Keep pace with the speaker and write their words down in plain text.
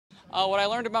What I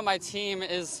learned about my team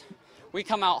is we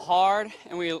come out hard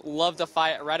and we love to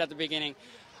fight right at the beginning.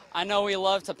 I know we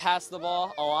love to pass the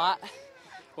ball a lot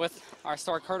with our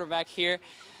star quarterback here,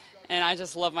 and I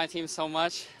just love my team so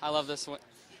much. I love this one.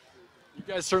 You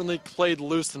guys certainly played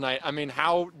loose tonight. I mean,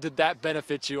 how did that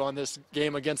benefit you on this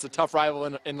game against a tough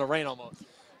rival in the rain almost?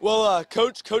 Well,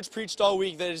 Coach preached all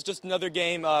week that it's just another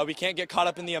game. We can't get caught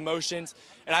up in the emotions.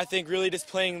 And I think really just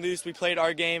playing loose, we played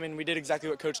our game, and we did exactly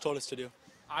what Coach told us to do.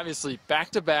 Obviously,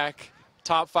 back-to-back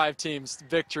top 5 teams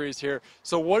victories here.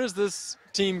 So what is this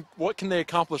team, what can they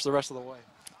accomplish the rest of the way?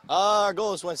 Our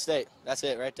goal is win state. That's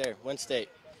it right there, win state.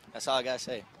 That's all I got to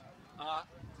say.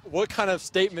 What kind of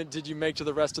statement did you make to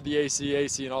the rest of the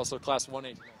ACAC and also Class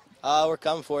 1A? We're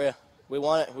coming for you. We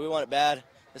want it. We want it bad.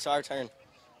 It's our turn.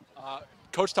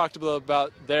 Coach talked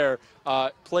about there,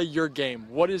 play your game.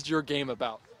 What is your game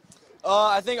about?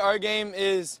 I think our game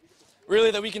is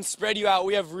really that we can spread you out.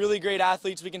 We have really great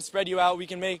athletes. We can spread you out. We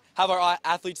can have our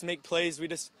athletes make plays.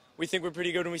 We think we're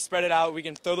pretty good when we spread it out. We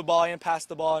can throw the ball and pass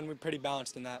the ball, and we're pretty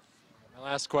balanced in that. My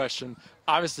last question.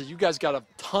 Obviously, you guys got a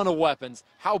ton of weapons.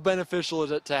 How beneficial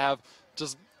is it to have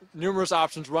just numerous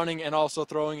options running and also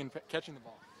throwing and catching the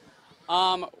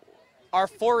ball? Our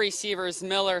 4 receivers,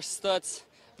 Miller, Stutz,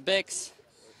 Bix,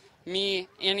 me,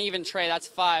 and even Trey, that's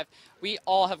 5. We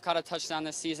all have caught a touchdown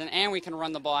this season, and we can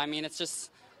run the ball. I mean, it's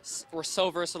just, we're so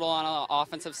versatile on the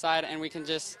offensive side, and we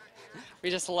just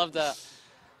love to,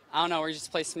 I don't know, we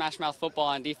just play smash mouth football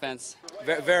on defense.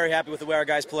 Very happy with the way our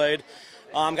guys played.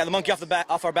 Got the monkey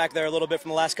off our back there a little bit from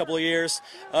the last couple of years.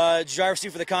 Driver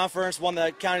for the conference, won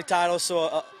the county title,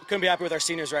 so couldn't be happy with our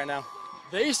seniors right now.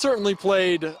 They certainly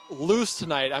played loose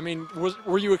tonight. I mean,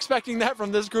 were you expecting that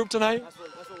from this group tonight?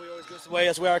 That's what we always do. That's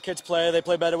the way our kids play. They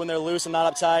play better when they're loose and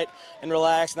not uptight and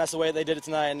relaxed, and that's the way they did it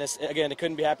tonight. And again, they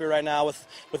couldn't be happier right now with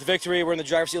the victory. We're in the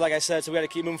driver's seat, like I said, so we got to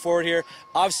keep moving forward here.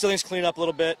 Obviously, still needs to clean up a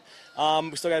little bit.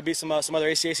 We still got to beat some other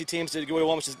ACAC teams to get what we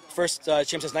want, which is the first champ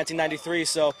since 1993.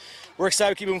 So we're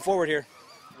excited to keep moving forward here.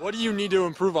 What do you need to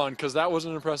improve on? Because that was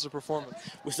an impressive performance.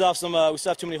 We still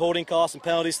have too many holding calls, some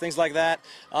penalties, things like that.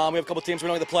 We have a couple teams we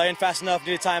don't get to play in fast enough,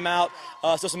 need a timeout,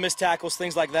 still some missed tackles,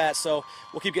 things like that. So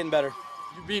we'll keep getting better.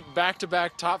 You beat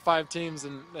back-to-back top 5 teams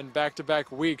and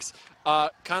back-to-back weeks.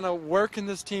 Kind of where can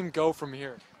this team go from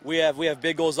here? We have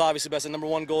big goals, obviously, but the number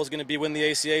 1 goal is going to be win the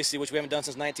ACAC, which we haven't done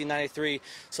since 1993.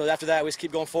 So after that, we just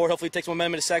keep going forward. Hopefully, take some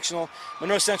momentum into sectional.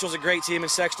 Monroe Central is a great team,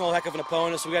 and sectional, a heck of an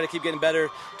opponent. So we got to keep getting better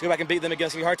to go back and beat them again.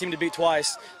 It's going to be a hard team to beat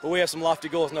twice, but we have some lofty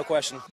goals, no question.